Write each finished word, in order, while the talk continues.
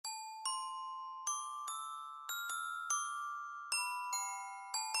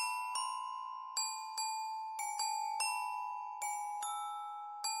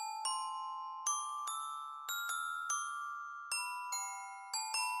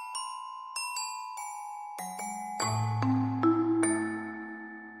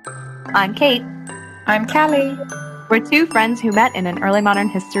I'm Kate. I'm Callie. We're two friends who met in an early modern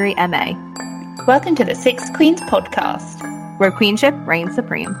history MA. Welcome to the Six Queens podcast, where queenship reigns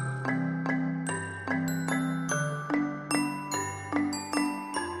supreme.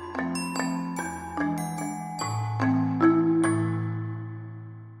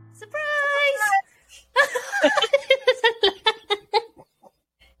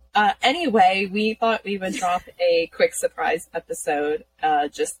 Anyway, we thought we would drop a quick surprise episode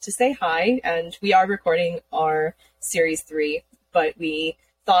just to say hi, and we are recording our Series 3, but we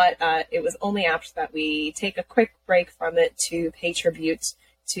thought it was only apt that we take a quick break from it to pay tribute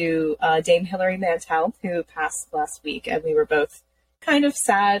to Dame Hilary Mantel, who passed last week, and we were both kind of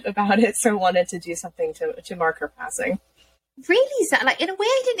sad about it, so wanted to do something to mark her passing. Really sad, like in a way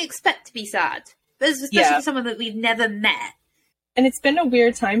I didn't expect to be sad, but especially for someone that we've never met. And it's been a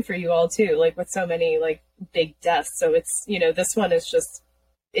weird time for you all too, like with so many like big deaths. So it's, this one is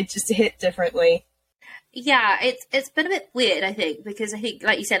it just hit differently. Yeah, it's been a bit weird, I think, because I think,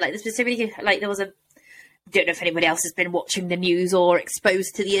 like you said, like specifically, like there was I don't know if anybody else has been watching the news or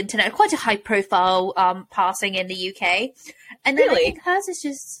exposed to the internet, quite a high profile passing in the UK. And then really? I think hers is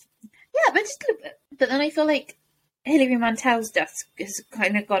just, but then I feel like Hilary Mantel's death has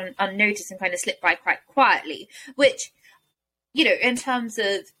kind of gone unnoticed and kind of slipped by quite quietly, which, in terms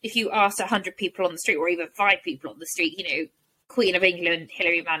of if you ask 100 people on the street or even 5 people on the street, Queen of England,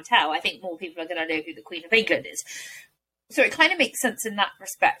 Hilary Mantel, I think more people are going to know who the Queen of England is. So it kind of makes sense in that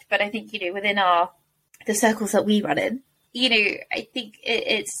respect. But I think, within the circles that we run in, I think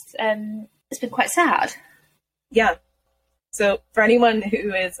it's been quite sad. Yeah. So for anyone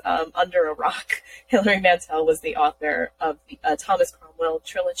who is under a rock, Hilary Mantel was the author of the Thomas Cromwell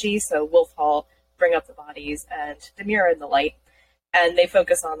trilogy. So Wolf Hall, Bring Up the Bodies, and The Mirror and the Light. And they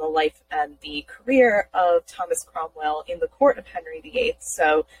focus on the life and the career of Thomas Cromwell in the court of Henry VIII.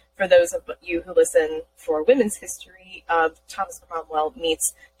 So for those of you who listen for women's history, Thomas Cromwell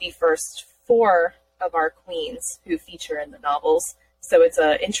meets the first 4 of our queens who feature in the novels. So it's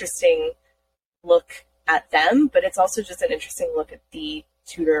an interesting look at them, but it's also just an interesting look at the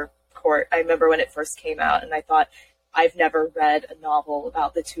Tudor court. I remember when it first came out, and I thought, I've never read a novel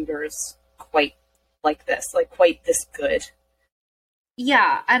about the Tudors quite like this, like quite this good.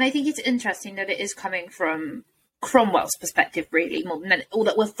 Yeah, and I think it's interesting that it is coming from Cromwell's perspective, really, more than all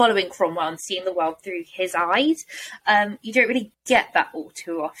that we're following Cromwell and seeing the world through his eyes. You don't really get that all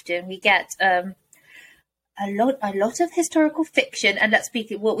too often. We get a lot of historical fiction, and let's speak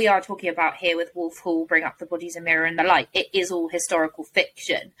what we are talking about here with Wolf Hall, Bring Up the Bodies, and Mirror and the Light. It is all historical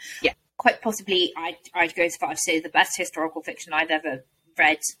fiction. Yeah, quite possibly, I'd go as far as to say the best historical fiction I've ever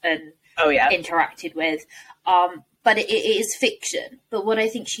read and interacted with. But it is fiction. But what I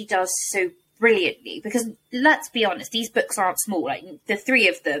think she does so brilliantly, because let's be honest, these books aren't small. Like the 3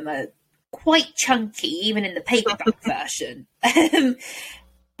 of them are quite chunky, even in the paperback version.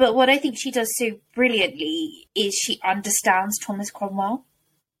 But what I think she does so brilliantly is she understands Thomas Cromwell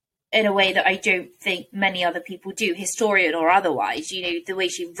in a way that I don't think many other people do, historian or otherwise. The way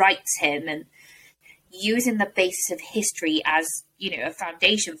she writes him and using the basis of history as, a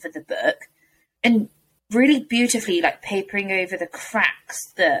foundation for the book, and really beautifully like papering over the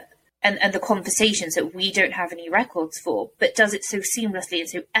cracks and the conversations that we don't have any records for, but does it so seamlessly and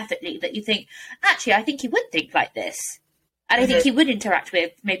so effortlessly that you think, actually, I think he would think like this. And I think he would interact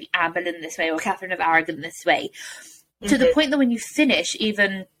with maybe Anne Boleyn this way or Catherine of Aragon this way. To the point that when you finish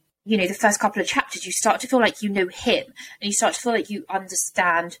even, the first couple of chapters, you start to feel like you know him, and you start to feel like you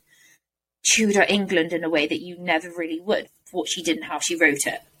understand Tudor England in a way that you never really would, what she did and how she wrote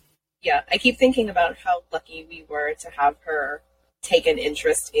it. Yeah, I keep thinking about how lucky we were to have her take an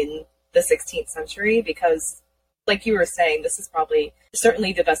interest in the 16th century because, like you were saying, this is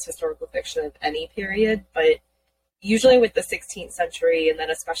certainly the best historical fiction of any period, but usually with the 16th century, and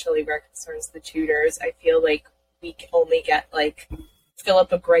then especially where it concerns the Tudors, I feel like we only get, like,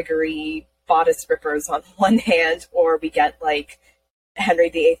 Philippa Gregory bodice rippers on one hand, or we get, like, Henry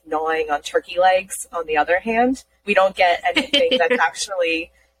VIII gnawing on turkey legs on the other hand. We don't get anything that's actually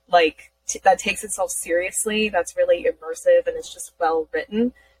that takes itself seriously, that's really immersive, and it's just well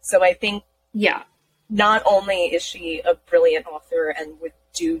written. So I think, not only is she a brilliant author and would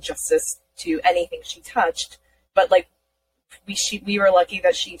do justice to anything she touched, but we were lucky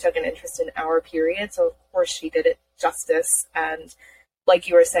that she took an interest in our period, so of course she did it justice. And like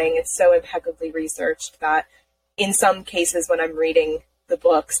you were saying, it's so impeccably researched that in some cases when I'm reading the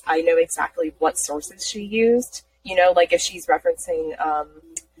books, I know exactly what sources she used. Like if she's referencing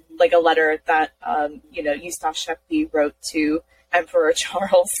like a letter that, Eustace Shepey wrote to Emperor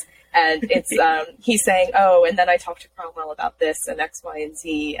Charles, And it's he's saying, oh, and then I talked to Cromwell about this and X, Y, and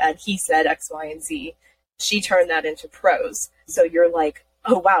Z, and he said X, Y, and Z. She turned that into prose. So you're like,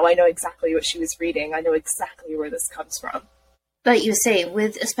 oh, wow, I know exactly what she was reading. I know exactly where this comes from. Like you were saying,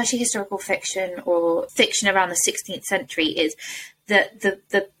 with especially historical fiction or fiction around the 16th century, is that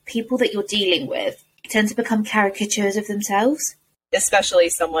the people that you're dealing with tend to become caricatures of themselves. Especially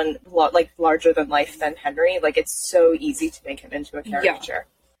someone like larger than life than Henry. Like, it's so easy to make him into a caricature.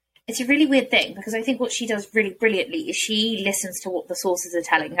 Yeah. It's a really weird thing, because I think what she does really brilliantly is she listens to what the sources are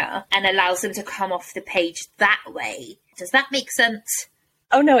telling her and allows them to come off the page that way. Does that make sense?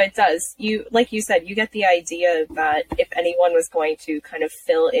 Oh, no, it does. Like you said, you get the idea that if anyone was going to kind of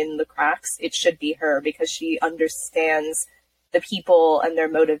fill in the cracks, it should be her, because she understands the people and their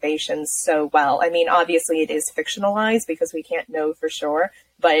motivations so well. I mean, obviously it is fictionalized because we can't know for sure,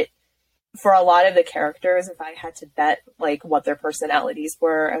 but for a lot of the characters, if I had to bet like what their personalities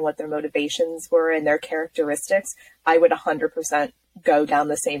were and what their motivations were and their characteristics, I would 100% go down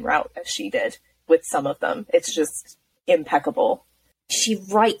the same route as she did with some of them. It's just impeccable. She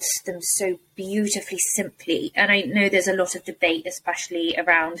writes them so beautifully simply. And I know there's a lot of debate, especially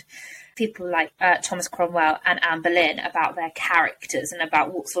around people like Thomas Cromwell and Anne Boleyn, about their characters and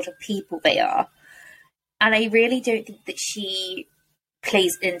about what sort of people they are. And I really don't think that she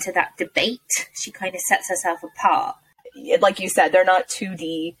plays into that debate. She kind of sets herself apart. Like you said, they're not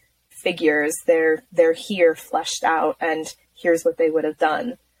 2D figures. They're here fleshed out, and here's what they would have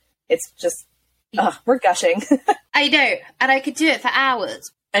done. It's just, we're gushing. I know, and I could do it for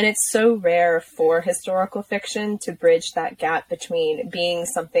hours. And it's so rare for historical fiction to bridge that gap between being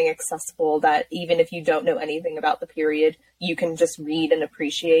something accessible that even if you don't know anything about the period, you can just read and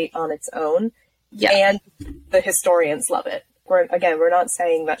appreciate on its own. Yeah. And the historians love it. We're not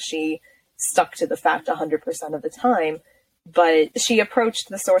saying that she stuck to the fact 100% of the time, but she approached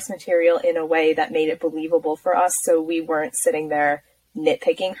the source material in a way that made it believable for us, so we weren't sitting there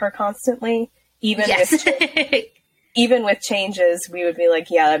nitpicking her constantly. Even with changes, we would be like,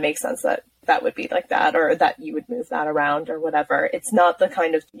 yeah, that makes sense that would be like that, or that you would move that around or whatever. It's not the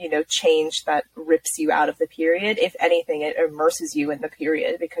kind of, change that rips you out of the period. If anything, it immerses you in the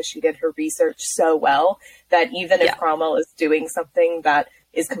period, because she did her research so well that even if Cromwell is doing something that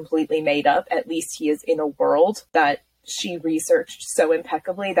is completely made up, at least he is in a world that she researched so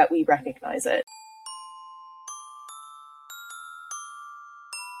impeccably that we recognize it.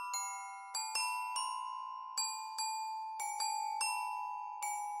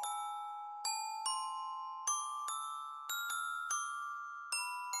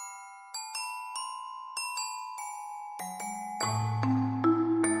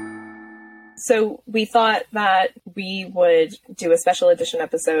 So we thought that we would do a special edition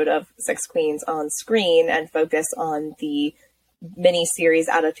episode of Six Queens on Screen and focus on the mini-series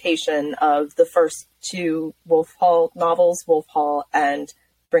adaptation of the first two Wolf Hall novels, Wolf Hall and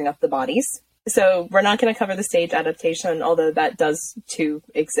Bring Up the Bodies. So we're not going to cover the stage adaptation, although that does too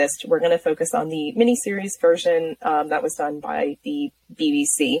exist. We're going to focus on the mini-series version that was done by the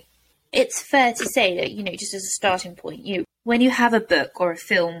BBC. It's fair to say that, just as a starting point, when you have a book or a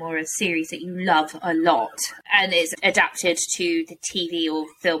film or a series that you love a lot and it's adapted to the TV or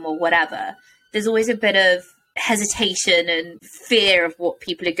film or whatever, there's always a bit of hesitation and fear of what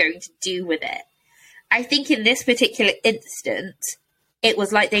people are going to do with it. I think in this particular instance, it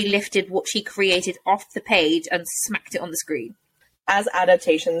was like they lifted what she created off the page and smacked it on the screen. As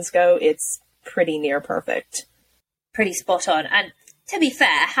adaptations go, it's pretty near perfect. Pretty spot on. And to be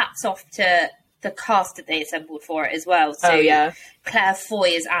fair, hats off to the cast that they assembled for it as well. So Claire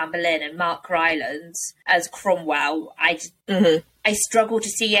Foy as Anne Boleyn and Mark Rylance as Cromwell. I struggle to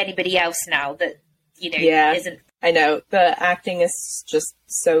see anybody else now that, isn't. I know. The acting is just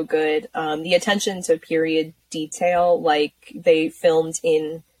so good. The attention to period detail, like they filmed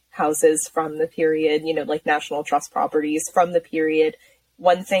in houses from the period, like National Trust properties from the period.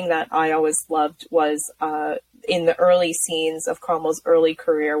 One thing that I always loved was in the early scenes of Cromwell's early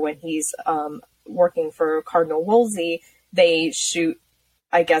career when he's working for Cardinal Wolsey, they shoot,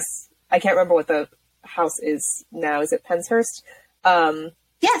 I guess, I can't remember what the house is now. Is it Penshurst?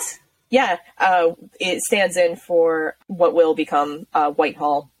 Yes. Yeah. It stands in for what will become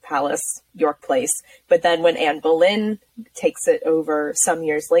Whitehall Palace, York Place. But then when Anne Boleyn takes it over some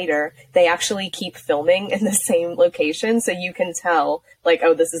years later, they actually keep filming in the same location. So you can tell, like,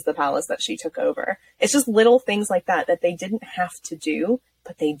 oh, this is the palace that she took over. It's just little things like that they didn't have to do,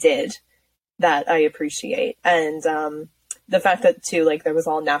 but they did, that I appreciate. And the fact that, too, like, there was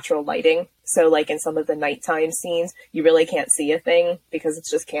all natural lighting. So, like, in some of the nighttime scenes, you really can't see a thing because it's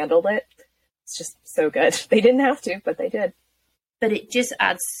just candlelit. It's just so good. They didn't have to, but they did. but it just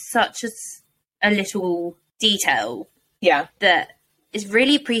adds such a little detail. Yeah. That is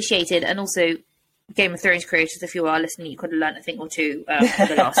really appreciated. And also, Game of Thrones creators, if you are listening, you could have learned a thing or two from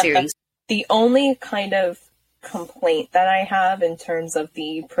the last series. The only kind of complaint that I have in terms of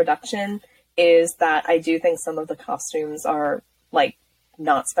the production is that I do think some of the costumes are, like,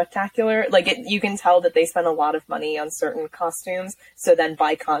 not spectacular. Like, you can tell that they spent a lot of money on certain costumes, so then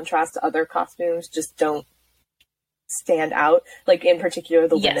by contrast, other costumes just don't stand out. Like, in particular,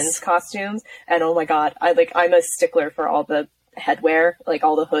 the women's costumes. And oh my god, I'm a stickler for all the headwear, like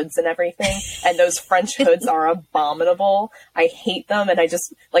all the hoods and everything, and those French hoods are abominable. I hate them, and I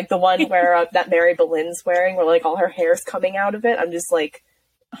just, like, the one where that Mary Boleyn's wearing, where, like, all her hair's coming out of it, I'm just like,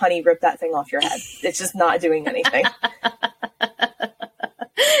 honey, rip that thing off your head. It's just not doing anything.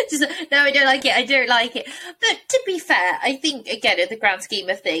 No, I don't like it. But to be fair, I think, again, in the grand scheme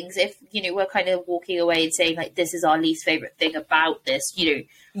of things, if, we're kind of walking away and saying, like, this is our least favourite thing about this,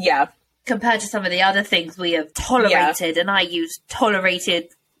 Yeah. Compared to some of the other things we have tolerated, and I use tolerated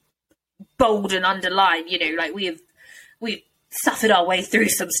bold and underlined, like we've suffered our way through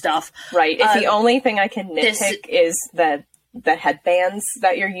some stuff. Right. If the only thing I can nitpick is the headbands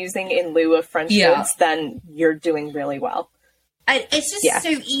that you're using in lieu of French hoods, then you're doing really well. And it's just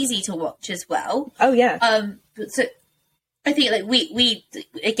so easy to watch as well. Oh yeah. So I think, like, we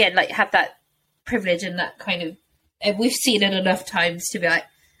again, like, have that privilege and that kind of, and we've seen it enough times to be like,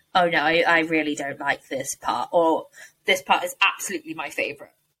 oh no, I really don't like this part, or this part is absolutely my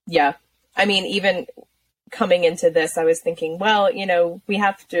favourite. Yeah. I mean, even coming into this, I was thinking, well, we do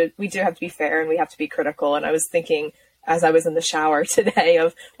have to be fair and we have to be critical. And I was thinking, as I was in the shower today,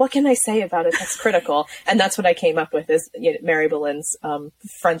 of what can I say about it that's critical? And that's what I came up with, is Mary Boleyn's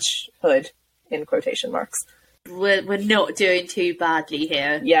French hood, in quotation marks. We're not doing too badly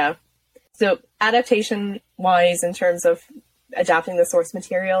here. Yeah. So adaptation-wise, in terms of adapting the source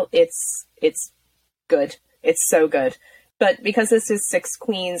material, it's good. It's so good. But because this is Six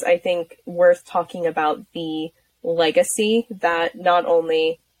Queens, I think worth talking about the legacy that not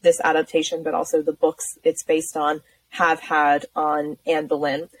only this adaptation, but also the books it's based on, have had on Anne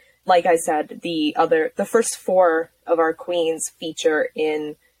Boleyn. Like I said, the first four of our queens feature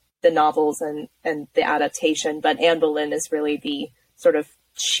in the novels and the adaptation, but Anne Boleyn is really the sort of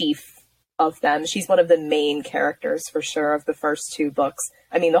chief of them. She's one of the main characters, for sure, of the first two books.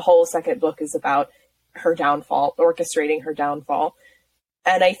 I mean, the whole second book is about her downfall, orchestrating her downfall.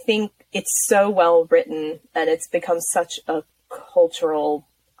 And I think it's so well written, and it's become such a cultural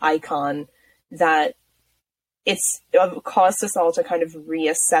icon that it's caused us all to kind of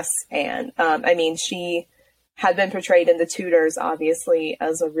reassess Anne. I mean, she had been portrayed in The Tudors, obviously,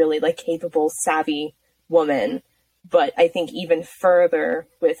 as a really, like, capable, savvy woman. But I think even further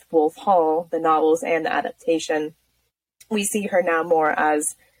with Wolf Hall, the novels and the adaptation, we see her now more as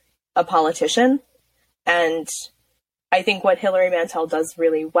a politician. And I think what Hilary Mantel does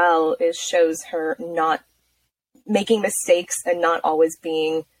really well is shows her not making mistakes and not always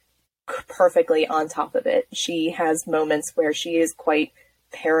being perfectly on top of it. She has moments where she is quite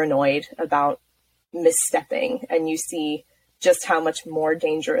paranoid about misstepping, and you see just how much more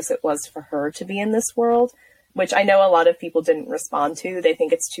dangerous it was for her to be in this world, which I know a lot of people didn't respond to. They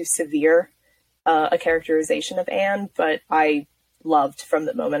think it's too severe a characterization of Anne, but I loved from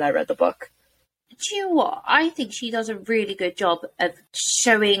the moment I read the book. Do you know what? I think she does a really good job of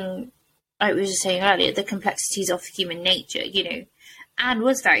showing, I was just saying earlier, the complexities of human nature. Anne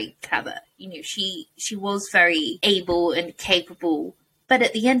was very clever. She was very able and capable. But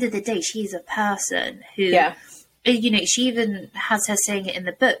at the end of the day, she is a person who, she even has her saying it in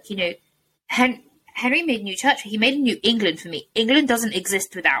the book, Henry made a new church. He made a new England for me. England doesn't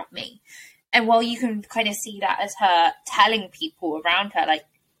exist without me. And while you can kind of see that as her telling people around her, like,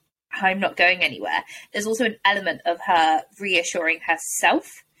 I'm not going anywhere, there's also an element of her reassuring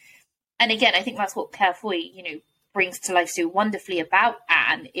herself. And again, I think that's what Claire Foy, brings to life so wonderfully about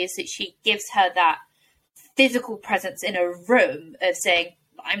Anne, is that she gives her that physical presence in a room of saying,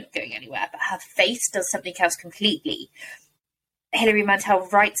 I'm not going anywhere, but her face does something else completely. Hilary Mantel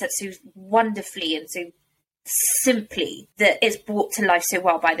writes it so wonderfully and so simply that it's brought to life so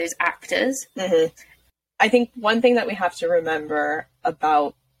well by those actors. Mm-hmm. I think one thing that we have to remember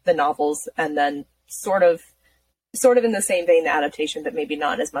about the novels, and then sort of in the same vein, the adaptation, but maybe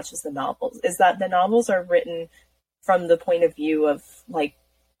not as much as the novels, is that the novels are written from the point of view of, like,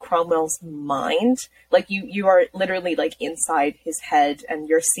 Cromwell's mind. Like, you are literally, like, inside his head, and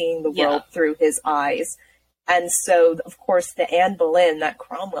you're seeing the world through his eyes. And so, of course, the Anne Boleyn that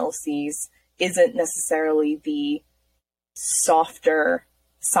Cromwell sees isn't necessarily the softer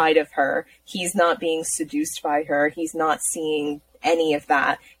side of her. He's not being seduced by her. He's not seeing any of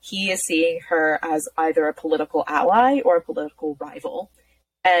that. He is seeing her as either a political ally or a political rival.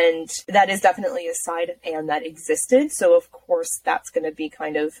 And that is definitely a side of Anne that existed. So of course that's going to be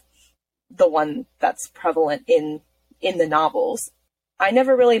kind of the one that's prevalent in the novels. I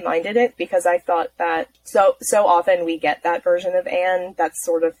never really minded it because I thought that so often we get that version of Anne that's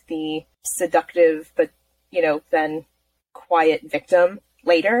sort of the seductive, but, then quiet victim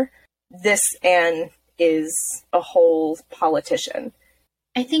later. This Anne is a whole politician.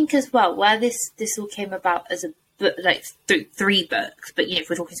 I think as well, where this all came about as a book, like through 3 books, but if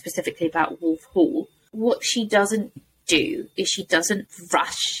we're talking specifically about Wolf Hall, what she doesn't do is she doesn't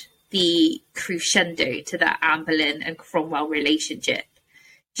rush the crescendo to that Anne Boleyn and Cromwell relationship.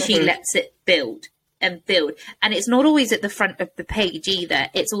 She lets it build and build. And it's not always at the front of the page either.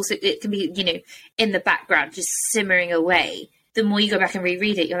 It can be, in the background, just simmering away. The more you go back and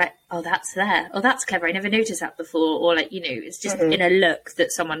reread it, you're like, oh, that's there. Oh, that's clever. I never noticed that before. Or it's just in a look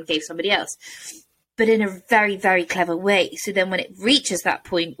that someone gave somebody else. But in a very, very clever way. So then when it reaches that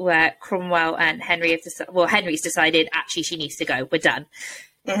point where Cromwell and Henry Henry's decided, actually, she needs to go. We're done.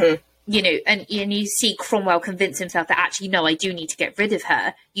 And you see Cromwell convince himself that actually, no, I do need to get rid of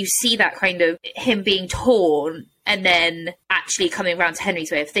her. You see that kind of him being torn and then actually coming around to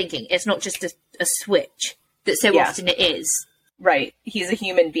Henry's way of thinking. It's not just a switch that so often it is. Right. He's a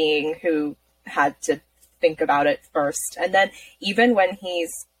human being who had to think about it first. And then even when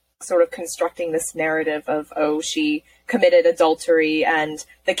he's sort of constructing this narrative of, she committed adultery and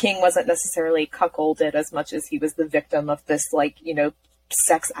the king wasn't necessarily cuckolded as much as he was the victim of this,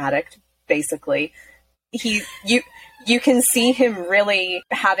 sex addict, basically. You can see him really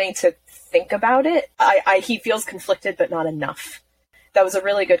having to think about it. He feels conflicted, but not enough. That was a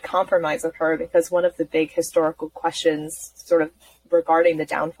really good compromise of her, because one of the big historical questions sort of regarding the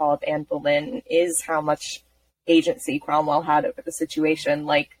downfall of Anne Boleyn is how much agency Cromwell had over the situation.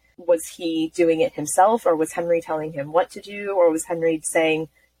 Was he doing it himself, or was Henry telling him what to do, or was Henry saying,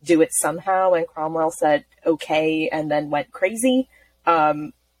 do it somehow, and Cromwell said, okay, and then went crazy?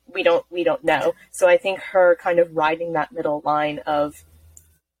 We don't know. So I think her kind of riding that middle line of,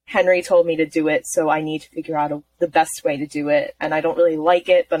 Henry told me to do it, so I need to figure out the best way to do it, and I don't really like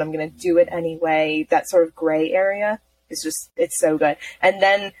it, but I'm going to do it anyway. That sort of gray area is it's so good. And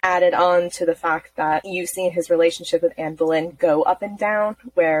then added on to the fact that you've seen his relationship with Anne Boleyn go up and down,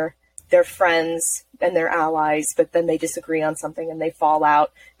 where they're friends and they're allies, but then they disagree on something and they fall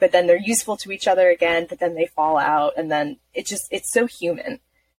out, but then they're useful to each other again, but then they fall out, and then it's so human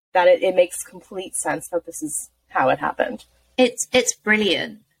that it makes complete sense that this is how it happened. It's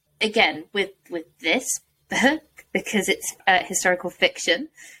brilliant. Again, with this book, because it's historical fiction,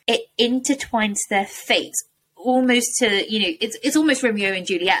 it intertwines their fates almost to, it's almost Romeo and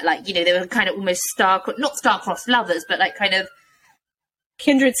Juliet, they were kind of almost not star-crossed lovers, but kind of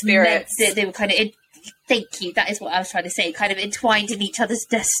kindred spirits. They were kind of, thank you, that is what I was trying to say, kind of entwined in each other's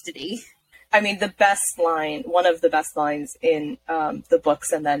destiny. I mean, one of the best lines in the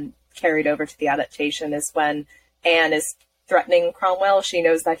books and then carried over to the adaptation is when Anne is threatening Cromwell. She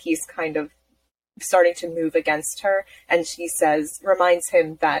knows that he's kind of starting to move against her, and she reminds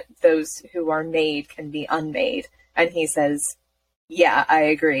him that those who are made can be unmade. And he says, yeah, I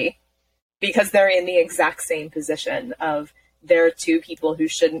agree. Because they're in the exact same position of, there are 2 people who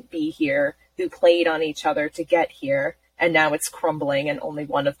shouldn't be here, who played on each other to get here, and now it's crumbling and only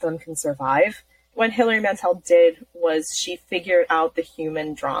one of them can survive. What Hilary Mantel did was she figured out the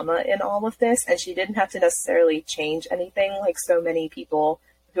human drama in all of this, and she didn't have to necessarily change anything like so many people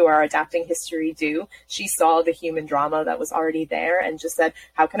who are adapting history do. She saw the human drama that was already there and just said,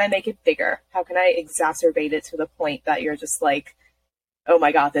 how can I make it bigger? How can I exacerbate it to the point that you're just like, oh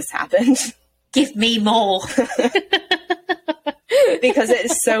my God, this happened? Give me more. Because it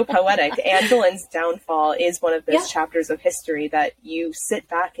is so poetic. Anne Boleyn's downfall is one of those chapters of history that you sit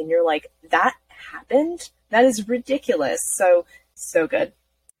back and you're like, that happened? That is ridiculous. So good.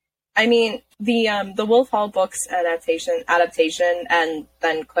 I mean, the Wolf Hall books adaptation, and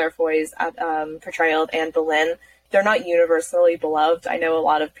then Claire Foy's portrayal of Anne Boleyn, they're not universally beloved. I know a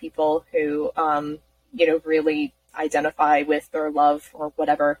lot of people who, really identify with or love or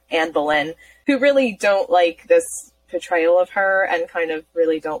whatever Anne Boleyn, who really don't like this portrayal of her and kind of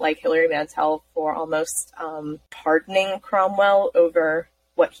really don't like Hilary Mantel for almost pardoning Cromwell over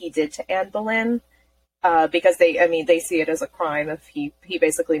what he did to Anne Boleyn. Because they see it as a crime if he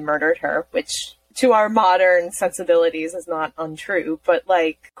basically murdered her, which to our modern sensibilities is not untrue, but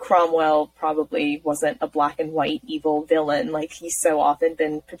Cromwell probably wasn't a black and white evil villain like he's so often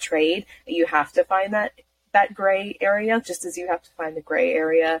been portrayed. You have to find that gray area, just as you have to find the gray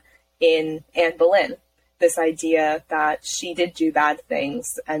area in Anne Boleyn. this idea that she did do bad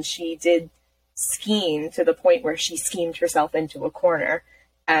things and she did scheme to the point where she schemed herself into a corner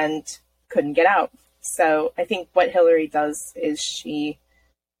and couldn't get out. So I think what Hillary does is she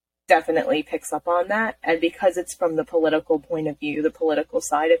definitely picks up on that. And because it's from the political point of view, the political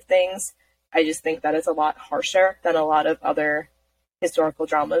side of things, I just think that is a lot harsher than a lot of other historical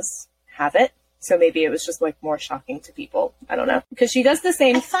dramas have it. So maybe it was just like more shocking to people. I don't know. Because she does the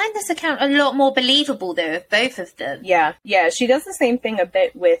same. I find this account a lot more believable though of both of them. Yeah. She does the same thing a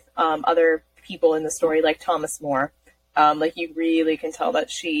bit with other people in the story, like Thomas More. Like you really can tell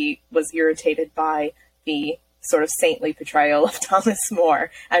that she was irritated by the sort of saintly portrayal of Thomas More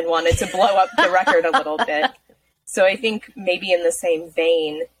and wanted to blow up the record a little bit. So I think maybe in the same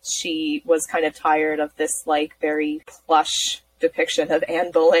vein, she was kind of tired of this like very plush depiction of Anne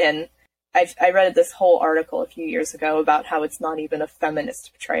Boleyn. I read this whole article a few years ago about how it's not even a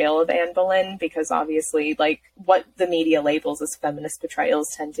feminist portrayal of Anne Boleyn, because obviously, like, what the media labels as feminist portrayals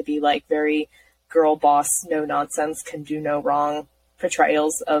tend to be, like, very girl boss, no nonsense, can do no wrong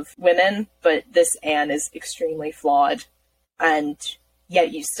portrayals of women, but this Anne is extremely flawed, and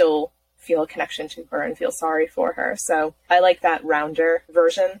yet you still feel a connection to her and feel sorry for her. So I like that rounder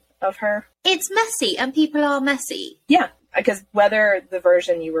version of her. It's messy, and people are messy. Yeah, because whether the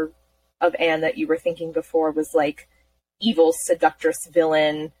version of Anne that you were thinking before was like evil seductress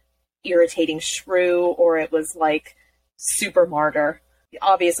villain, irritating shrew, or it was like super martyr.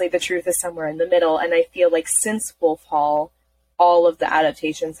 Obviously the truth is somewhere in the middle, and I feel like since Wolf Hall, all of the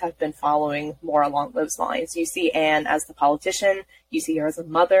adaptations have been following more along those lines. You see Anne as the politician, you see her as a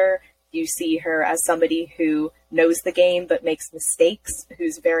mother, you see her as somebody who knows the game but makes mistakes,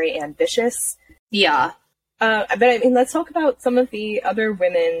 who's very ambitious. Yeah. But I mean, let's talk about some of the other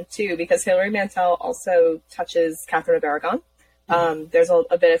women too, because Hilary Mantel also touches Catherine of Aragon. There's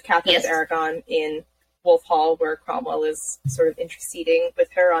a bit of Catherine of Aragon in Wolf Hall, where Cromwell is sort of interceding with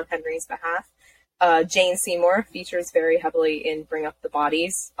her on Henry's behalf. Jane Seymour features very heavily in Bring Up the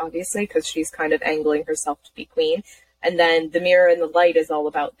Bodies, obviously, because she's kind of angling herself to be queen. And then The Mirror and the Light is all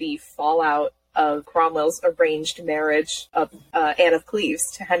about the fallout of Cromwell's arranged marriage of Anne of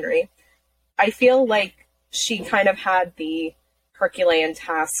Cleves to Henry. I feel like she kind of had the Herculean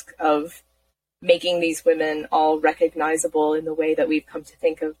task of making these women all recognizable in the way that we've come to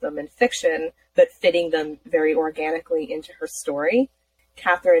think of them in fiction, but fitting them very organically into her story.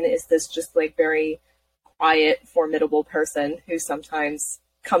 Catherine is this just like very quiet, formidable person who sometimes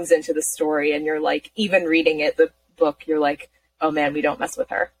comes into the story and you're like, even reading the book, you're like, oh man, we don't mess with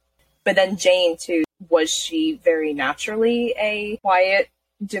her. But then Jane too, was she very naturally a quiet,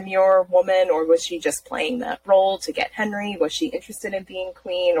 demure woman, or was she just playing that role to get Henry? Was she interested in being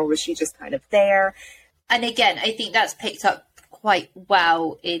queen, or was she just kind of there? And again, I think that's picked up quite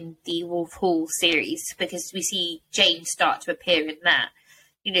well in the Wolf Hall series, because we see Jane start to appear in that.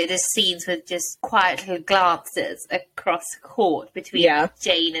 You know, there's scenes with just quiet little glances across court between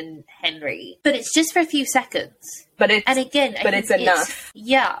Jane and Henry. But it's just for a few seconds. It's enough.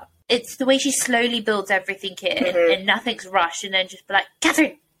 It's the way she slowly builds everything in, and nothing's rushed, and then just be like,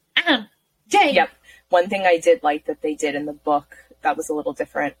 Catherine, Anne, Jane. Yep. One thing I did like that they did in the book that was a little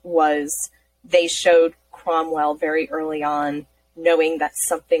different was they showed Cromwell very early on knowing that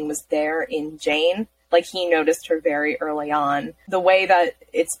something was there in Jane. Like, he noticed her very early on. The way that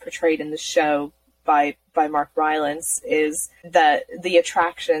it's portrayed in the show by Mark Rylance is that the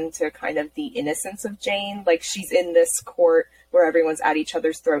attraction to kind of the innocence of Jane, like, she's in this court where everyone's at each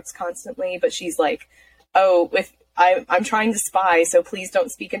other's throats constantly, but she's like, oh, I'm trying to spy, so please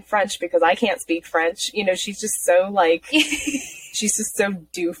don't speak in French because I can't speak French. You know, she's just so like, she's just so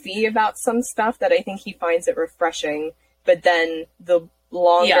doofy about some stuff that I think he finds it refreshing. But then the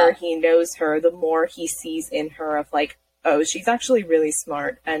longer he knows her, the more he sees in her of like, oh, she's actually really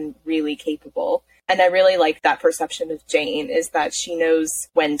smart and really capable. And I really like that perception of Jane, is that she knows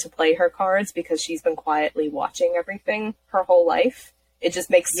when to play her cards because she's been quietly watching everything her whole life. It just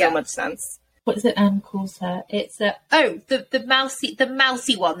makes so much sense. What is it Anne calls her? It's the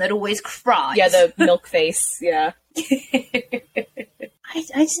mousy one that always cries. Yeah, the milk face, yeah.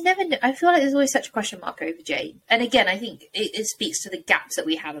 I just never know. I feel like there's always such a question mark over Jane. And again, I think it speaks to the gaps that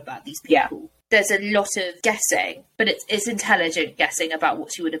we have about these people. Yeah. There's a lot of guessing, but it's intelligent guessing about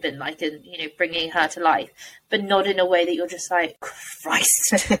what she would have been like and, you know, bringing her to life, but not in a way that you're just like,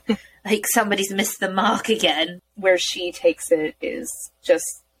 Christ, like somebody's missed the mark again. Where she takes it is just,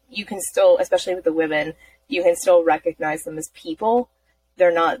 you can still, especially with the women, you can still recognize them as people.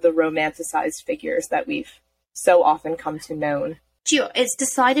 They're not the romanticized figures that we've so often come to know. It's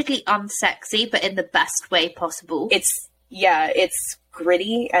decidedly unsexy, but in the best way possible. It's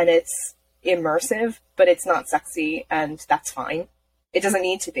gritty and it's immersive, but it's not sexy, and that's fine. It doesn't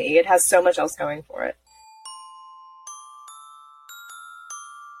need to be. It has so much else going for it.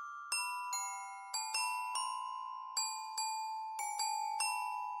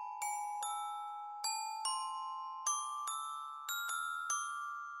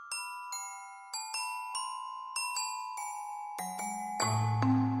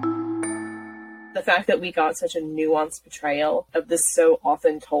 The fact that we got such a nuanced portrayal of this so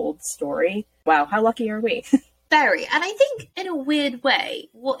often told story. Wow, how lucky are we? Very. And I think, in a weird way,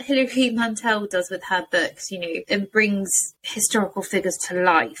 what Hilary Mantel does with her books, and brings historical figures to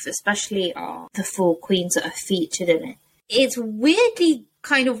life, especially the 4 queens that are featured in it, it's weirdly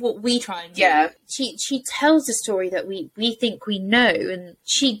kind of what we try and do. Yeah. She tells a story that we think we know, and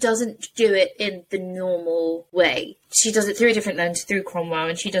she doesn't do it in the normal way. She does it through a different lens, through Cromwell,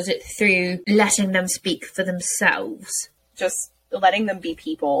 and she does it through letting them speak for themselves. Just letting them be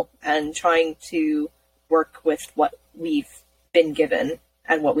people and trying to work with what we've been given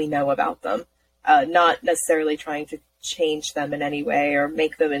and what we know about them. Not necessarily trying to change them in any way or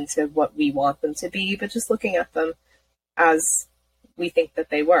make them into what we want them to be, but just looking at them as we think that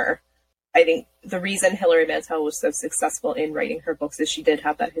they were. I think the reason Hilary Mantel was so successful in writing her books is she did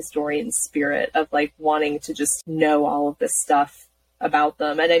have that historian spirit of wanting to just know all of this stuff about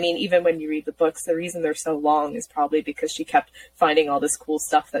them. And I mean, even when you read the books, the reason they're so long is probably because she kept finding all this cool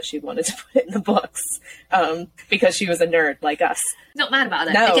stuff that she wanted to put in the books, because she was a nerd like us. Not mad about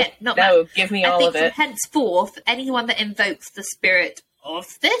it. No, again, not no, mad. Give me all of it. From henceforth, anyone that invokes the spirit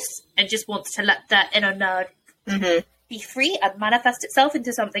of this and just wants to let their inner nerd be free and manifest itself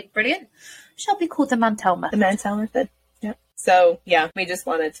into something brilliant shall be called the Mantel method. The Mantel method. Yeah. So yeah, we just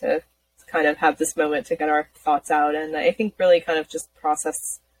wanted to kind of have this moment to get our thoughts out, and I think really kind of just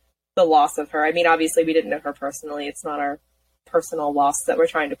process the loss of her. I mean, obviously we didn't know her personally. It's not our personal loss that we're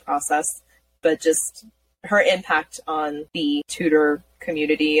trying to process, but just her impact on the Tudor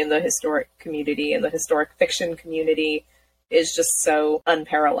community and the historic community and the historic fiction community is just so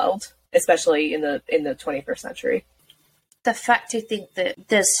unparalleled, especially in the 21st century. The fact, I think, that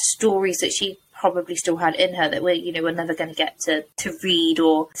there's stories that she probably still had in her that we're never going to get to read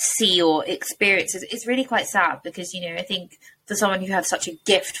or see or experience is really quite sad, because, I think for someone who had such a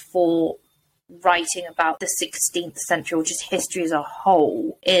gift for writing about the 16th century or just history as a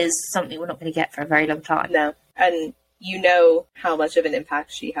whole is something we're not going to get for a very long time. No. And how much of an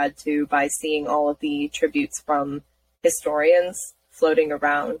impact she had too by seeing all of the tributes from historians floating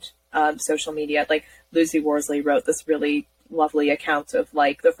around social media. Like Lucy Worsley wrote this really lovely account of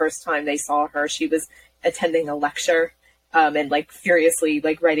the first time they saw her, she was attending a lecture and furiously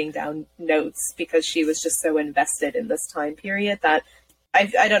writing down notes because she was just so invested in this time period that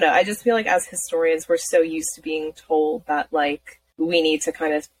I don't know. I just feel as historians, we're so used to being told that we need to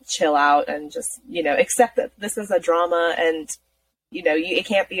kind of chill out and just, accept that this is a drama and, it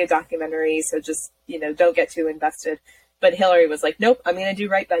can't be a documentary. So just, don't get too invested. But Hilary was nope, I'm going to do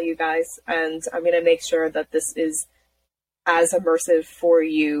right by you guys. And I'm going to make sure that this is as immersive for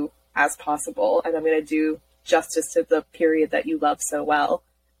you as possible. And I'm going to do justice to the period that you love so well.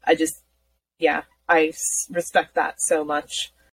 I respect that so much.